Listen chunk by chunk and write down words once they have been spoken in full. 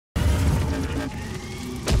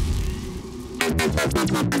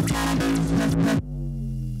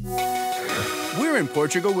We're in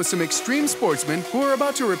Portugal with some extreme sportsmen who are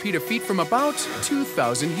about to repeat a feat from about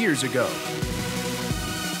 2,000 years ago.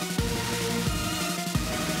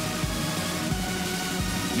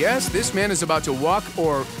 Yes, this man is about to walk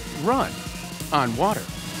or run on water.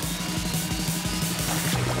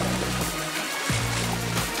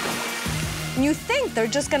 You think they're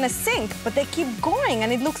just gonna sink, but they keep going,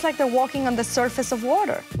 and it looks like they're walking on the surface of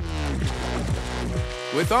water.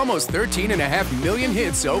 With almost 13.5 million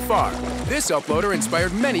hits so far, this uploader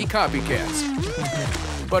inspired many copycats.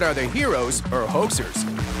 But are they heroes or hoaxers?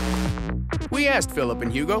 We asked Philip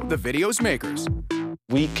and Hugo, the video's makers.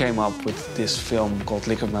 We came up with this film called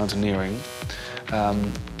Liquid Mountaineering,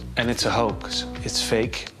 and it's a hoax. It's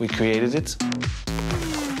fake. We created it.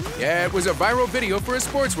 Yeah, it was a viral video for a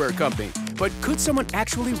sportswear company. But could someone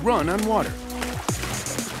actually run on water?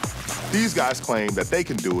 These guys claim that they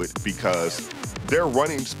can do it because their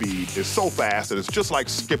running speed is so fast that it's just like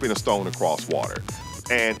skipping a stone across water.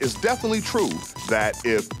 And it's definitely true that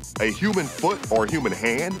if a human foot or a human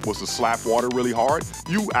hand was to slap water really hard,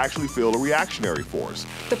 you actually feel a reactionary force.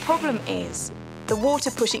 The problem is the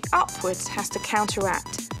water pushing upwards has to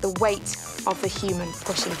counteract the weight of the human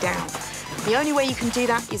pushing down. The only way you can do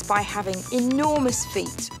that is by having enormous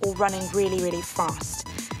feet or running really, really fast.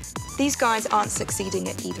 These guys aren't succeeding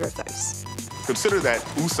at either of those. Consider that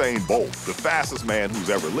Usain Bolt, the fastest man who's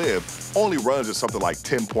ever lived, only runs at something like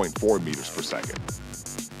 10.4 meters per second.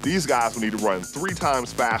 These guys will need to run 3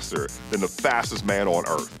 times faster than the fastest man on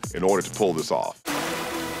Earth in order to pull this off.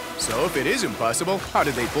 So if it is impossible, how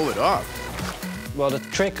did they pull it off? Well, the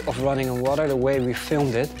trick of running on water, the way we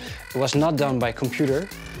filmed it, it was not done by computer,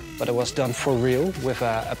 but it was done for real with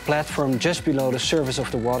a platform just below the surface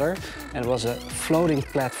of the water, and it was a floating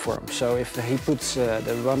platform. So if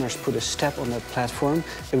the runners put a step on that platform,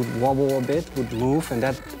 it would wobble a bit, would move, and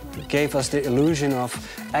that gave us the illusion of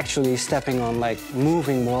actually stepping on like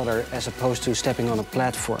moving water as opposed to stepping on a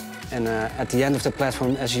platform. And at the end of the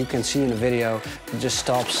platform, as you can see in the video, it just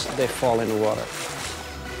stops, they fall in the water.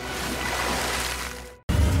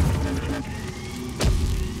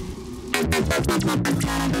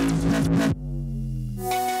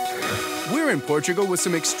 We're in Portugal with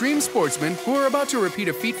some extreme sportsmen who are about to repeat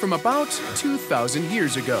a feat from about 2,000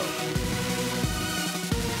 years ago.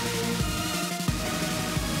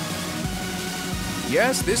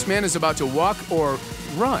 Yes, this man is about to walk or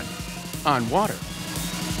run on water.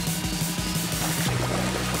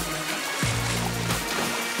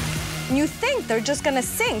 You think they're just gonna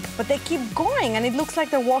sink, but they keep going, and it looks like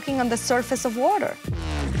they're walking on the surface of water.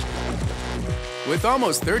 With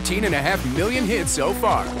almost 13.5 million hits so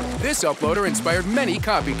far, this uploader inspired many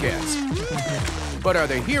copycats. But are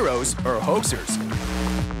they heroes or hoaxers?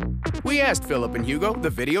 We asked Philip and Hugo, the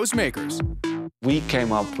video's makers. We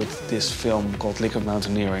came up with this film called Liquid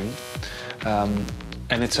Mountaineering, and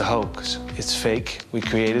it's a hoax. It's fake. We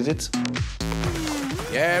created it.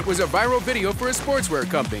 Yeah, it was a viral video for a sportswear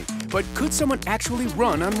company. But could someone actually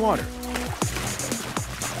run on water?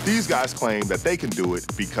 These guys claim that they can do it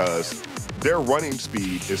because their running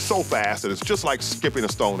speed is so fast that it's just like skipping a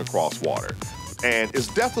stone across water. And it's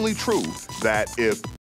definitely true that if